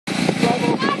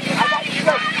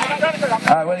All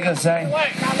right, what are you going to say? What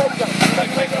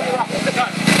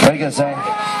are you going to say?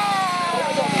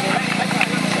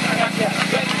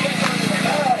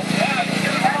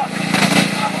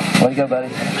 Way to go, buddy.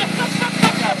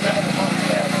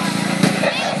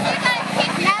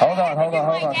 Hold on. All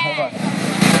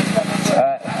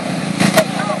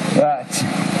right.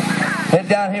 Head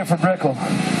down here for Brickle.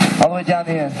 All the way down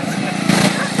the end.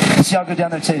 Let's y'all go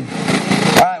down there too.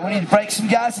 All right, we need to break some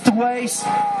guys at the waist.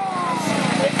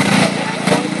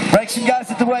 Break some guys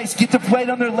at the waist. Get the weight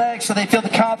on their legs so they feel the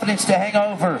confidence to hang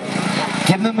over.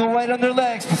 Give them the weight on their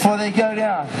legs before they go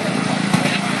down.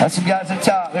 That's some guys at the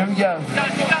top. There we go.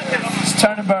 It's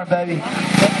turn and burn, baby.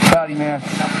 Proud of you, man.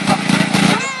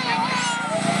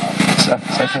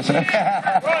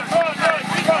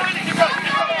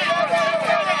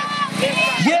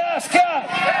 Yeah, Scott.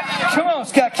 Come on,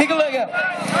 Scott. Kick a leg up.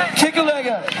 Kick a leg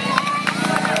up.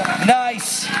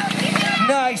 Nice.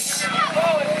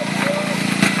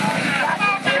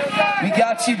 We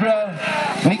got you, bro.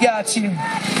 We got you.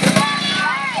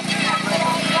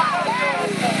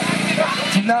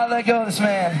 Do not let go of this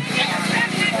man.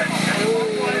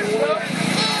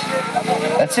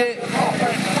 That's it.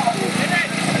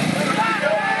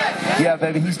 Yeah,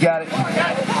 baby, he's got it.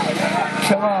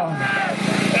 Come on.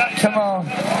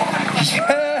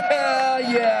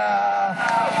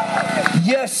 Yeah.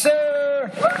 Yes,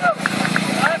 sir.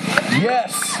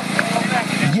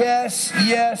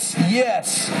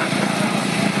 Yes.